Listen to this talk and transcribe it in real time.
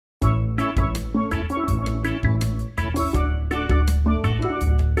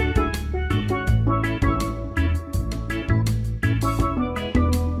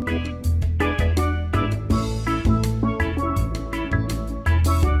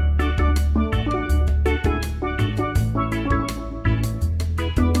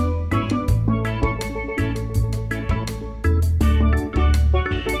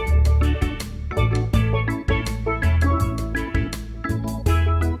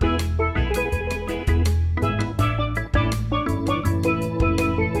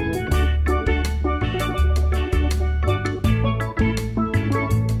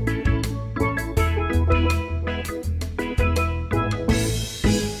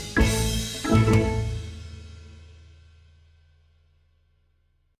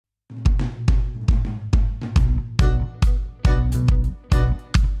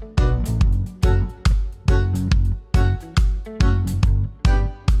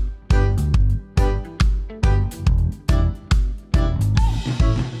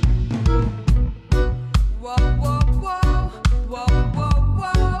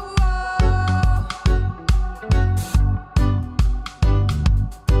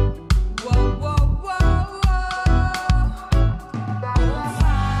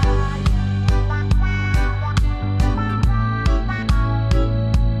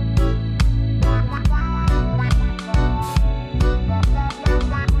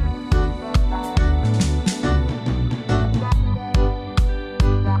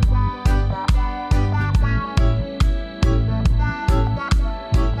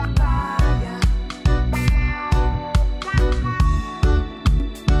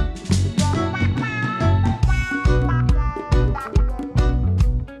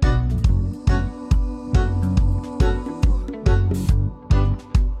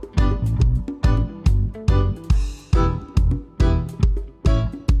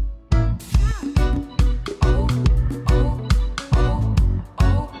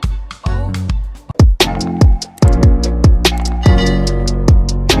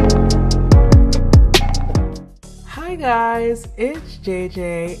guys, it's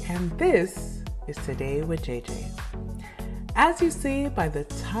JJ and this is Today with JJ. As you see by the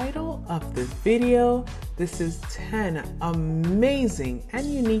title of this video, this is 10 amazing and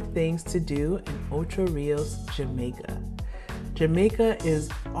unique things to do in Ocho Rios, Jamaica. Jamaica is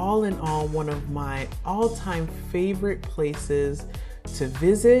all in all one of my all-time favorite places to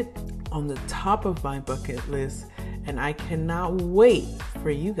visit, on the top of my bucket list, and I cannot wait for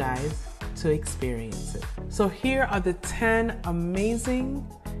you guys to experience it. So here are the 10 amazing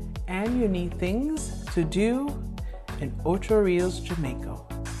and unique things to do in Ocho Rios, Jamaica.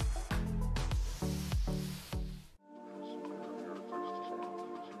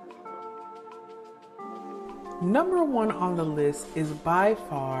 Number one on the list is by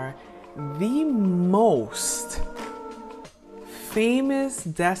far the most famous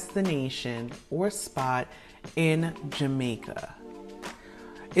destination or spot in Jamaica.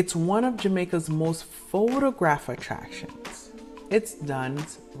 It's one of Jamaica's most photographed attractions. It's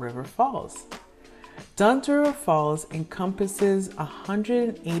Dunn's River Falls. Dunn's River Falls encompasses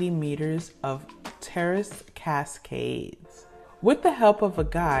 180 meters of terraced cascades. With the help of a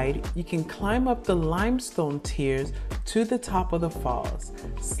guide, you can climb up the limestone tiers to the top of the falls,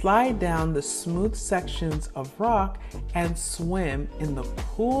 slide down the smooth sections of rock, and swim in the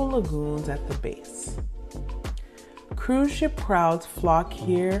cool lagoons at the base. Cruise ship crowds flock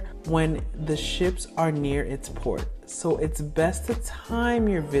here when the ships are near its port, so it's best to time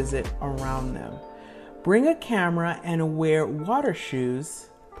your visit around them. Bring a camera and wear water shoes.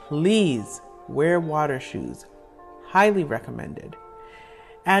 Please wear water shoes. Highly recommended.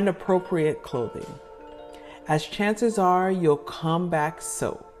 And appropriate clothing, as chances are you'll come back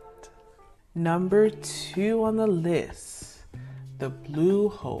soaked. Number 2 on the list, the Blue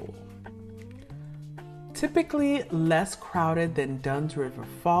Hole. Typically less crowded than Dunn's River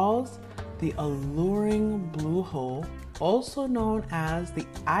Falls, the alluring Blue Hole, also known as the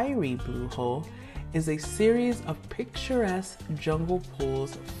Irie Blue Hole, is a series of picturesque jungle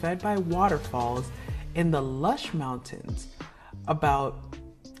pools fed by waterfalls in the lush mountains, about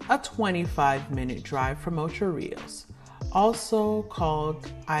a 25-minute drive from Ocho Rios, also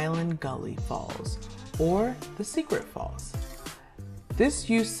called Island Gully Falls or the Secret Falls. This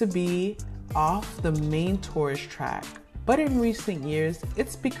used to be off the main tourist track, but in recent years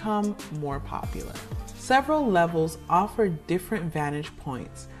it's become more popular. Several levels offer different vantage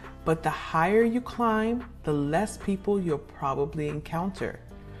points, but the higher you climb, the less people you'll probably encounter.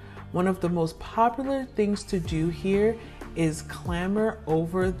 One of the most popular things to do here is clamber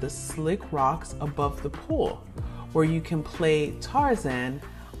over the slick rocks above the pool, where you can play Tarzan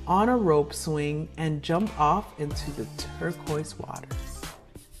on a rope swing and jump off into the turquoise waters.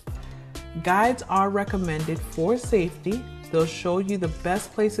 Guides are recommended for safety. They'll show you the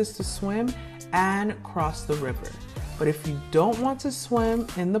best places to swim and cross the river. But if you don't want to swim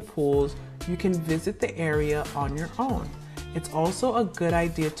in the pools, you can visit the area on your own. It's also a good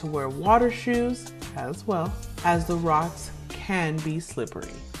idea to wear water shoes as well, as the rocks can be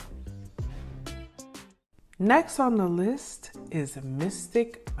slippery. Next on the list is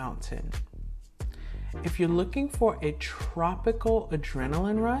Mystic Mountain. If you're looking for a tropical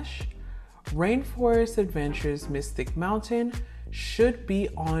adrenaline rush, Rainforest Adventures Mystic Mountain should be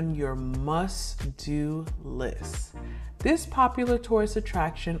on your must-do list. This popular tourist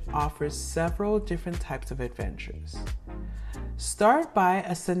attraction offers several different types of adventures. Start by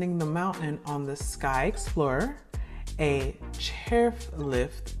ascending the mountain on the Sky Explorer, a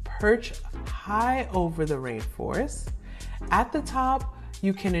chairlift perched high over the rainforest. At the top,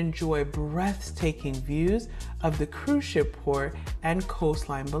 you can enjoy breathtaking views of the cruise ship port and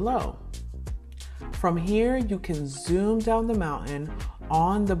coastline below. From here, you can zoom down the mountain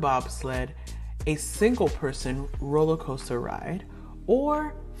on the bobsled, a single-person roller coaster ride,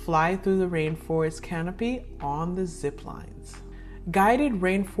 or fly through the rainforest canopy on the zip lines. Guided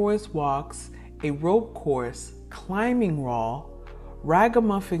rainforest walks, a rope course, climbing wall,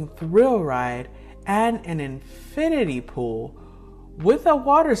 ragamuffin thrill ride, and an infinity pool with a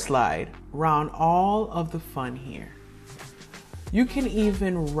water slide round all of the fun here. You can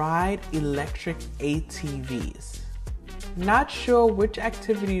even ride electric ATVs. Not sure which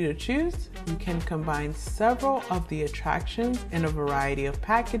activity to choose? You can combine several of the attractions in a variety of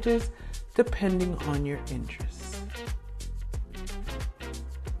packages depending on your interests.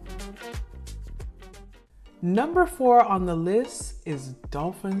 Number 4 on the list is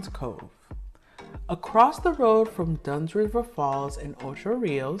Dolphins Cove. Across the road from Dunn's River Falls in Ocho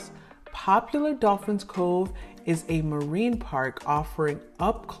Rios, popular Dolphins Cove is a marine park offering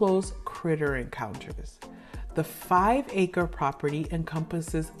up-close critter encounters. The 5-acre property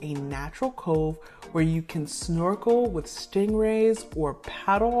encompasses a natural cove where you can snorkel with stingrays or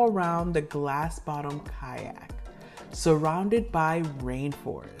paddle around the glass-bottom kayak, surrounded by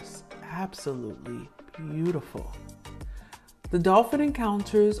rainforest. Absolutely beautiful. The dolphin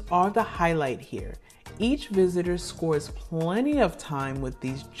encounters are the highlight here. Each visitor scores plenty of time with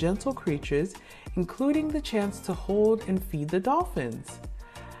these gentle creatures, including the chance to hold and feed the dolphins,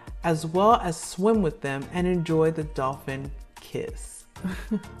 as well as swim with them and enjoy the dolphin kiss.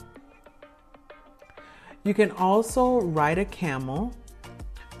 You can also ride a camel,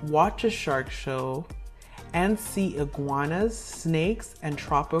 watch a shark show, and see iguanas, snakes, and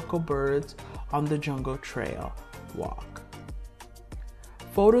tropical birds on the Jungle Trail walk.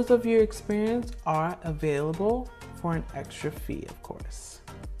 Photos of your experience are available for an extra fee, of course.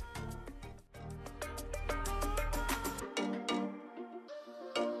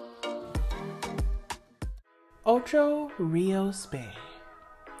 Ocho Rios Bay.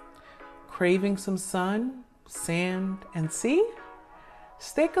 Craving some sun, sand, and sea?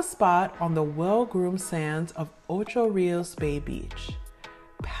 Stake a spot on the well-groomed sands of Ocho Rios Bay Beach.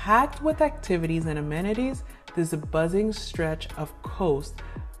 Packed with activities and amenities, this buzzing stretch of coast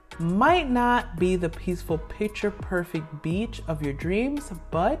might not be the peaceful, picture-perfect beach of your dreams,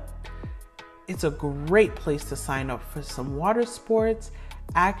 but it's a great place to sign up for some water sports,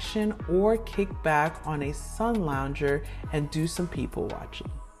 action, or kick back on a sun lounger and do some people watching.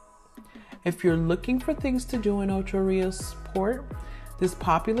 If you're looking for things to do in Ocho Rios Port, this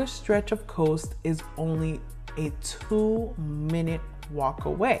popular stretch of coast is only a 2-minute walk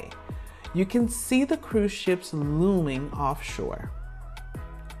away. You can see the cruise ships looming offshore.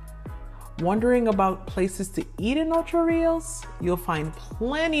 Wondering about places to eat in Ocho Rios? You'll find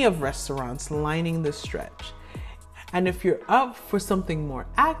plenty of restaurants lining the stretch. And if you're up for something more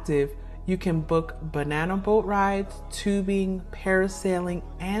active, you can book banana boat rides, tubing, parasailing,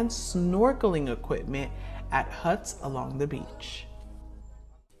 and snorkeling equipment at huts along the beach.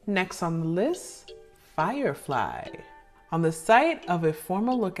 Next on the list, Firefly. On the site of a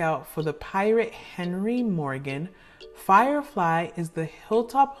former lookout for the pirate Henry Morgan, Firefly is the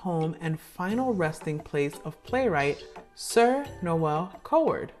hilltop home and final resting place of playwright Sir Noel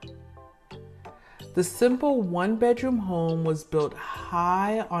Coward. The simple 1-bedroom home was built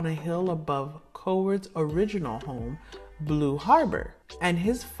high on a hill above Coward's original home, Blue Harbor, and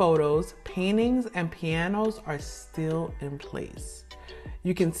his photos, paintings, and pianos are still in place.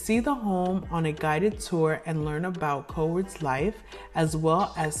 You can see the home on a guided tour and learn about Coward's life, as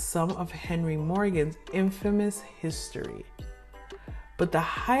well as some of Henry Morgan's infamous history. But the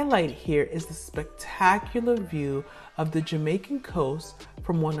highlight here is the spectacular view of the Jamaican coast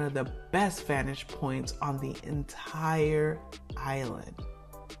from one of the best vantage points on the entire island.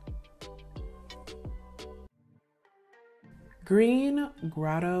 Green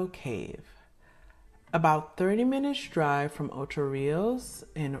Grotto Cave. About 30 minutes drive from Ocho Rios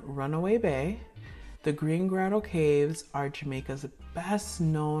in Runaway Bay, the Green Grotto Caves are Jamaica's best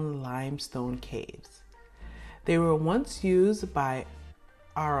known limestone caves. They were once used by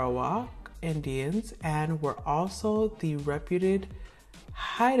Arawak Indians and were also the reputed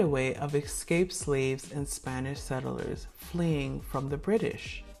hideaway of escaped slaves and Spanish settlers fleeing from the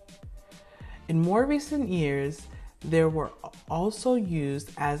British. In more recent years, they were also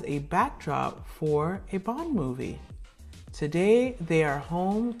used as a backdrop for a Bond movie. Today, they are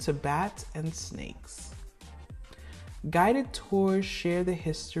home to bats and snakes. Guided tours share the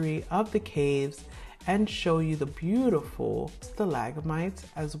history of the caves and show you the beautiful stalagmites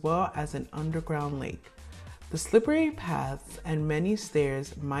as well as an underground lake. The slippery paths and many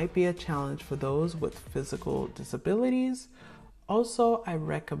stairs might be a challenge for those with physical disabilities. Also, I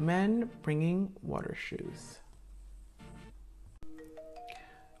recommend bringing water shoes.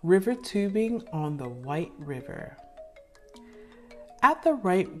 River tubing on the White River. At the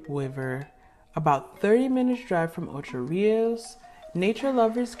White River, about 30 minutes drive from Ocho Rios, nature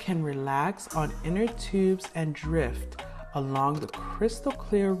lovers can relax on inner tubes and drift along the crystal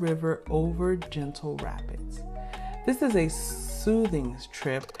clear river over gentle rapids. This is a soothing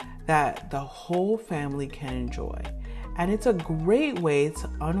trip that the whole family can enjoy, and it's a great way to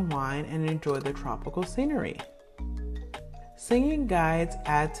unwind and enjoy the tropical scenery. Singing guides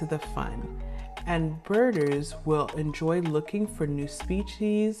add to the fun, and birders will enjoy looking for new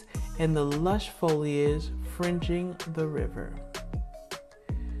species in the lush foliage fringing the river.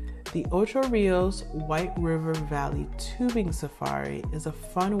 The Ocho Rios White River Valley Tubing Safari is a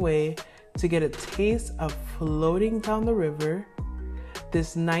fun way to get a taste of floating down the river.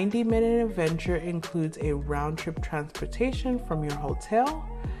 This 90-minute adventure includes a round-trip transportation from your hotel,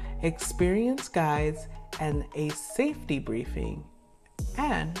 experienced guides, and a safety briefing,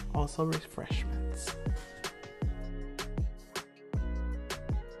 and also refreshments.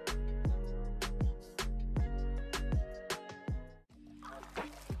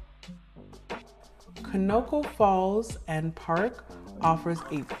 Conoco Falls and Park offers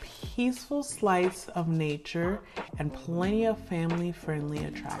a peaceful slice of nature and plenty of family-friendly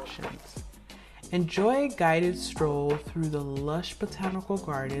attractions. Enjoy a guided stroll through the lush botanical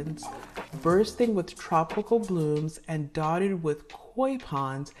gardens, bursting with tropical blooms and dotted with koi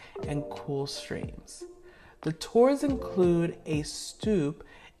ponds and cool streams. The tours include a stoop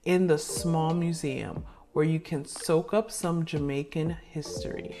in the small museum where you can soak up some Jamaican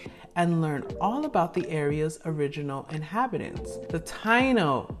history and learn all about the area's original inhabitants, the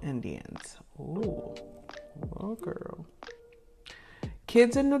Taino Indians. Ooh, well, girl.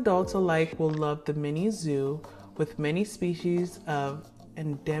 Kids and adults alike will love the mini zoo with many species of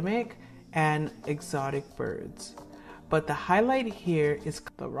endemic and exotic birds. But the highlight here is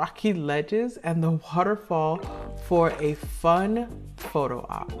the rocky ledges and the waterfall for a fun photo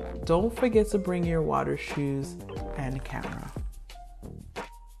op. Don't forget to bring your water shoes and camera.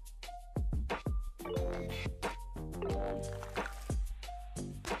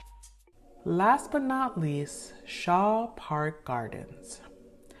 Last but not least, Shaw Park Gardens.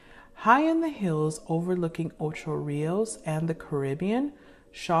 High in the hills overlooking Ocho Rios and the Caribbean,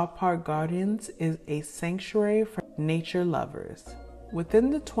 Shaw Park Gardens is a sanctuary for nature lovers.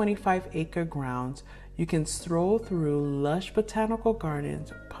 Within the 25-acre grounds, you can stroll through lush botanical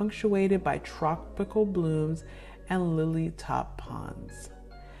gardens punctuated by tropical blooms and lily-top ponds.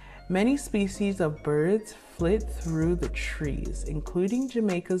 Many species of birds flit through the trees, including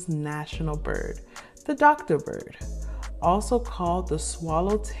Jamaica's national bird, the doctor bird, also called the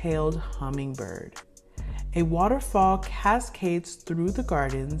swallow-tailed hummingbird. A waterfall cascades through the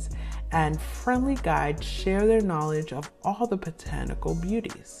gardens, and friendly guides share their knowledge of all the botanical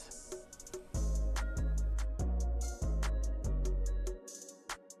beauties.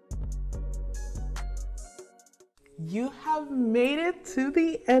 You have made it to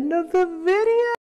the end of the video.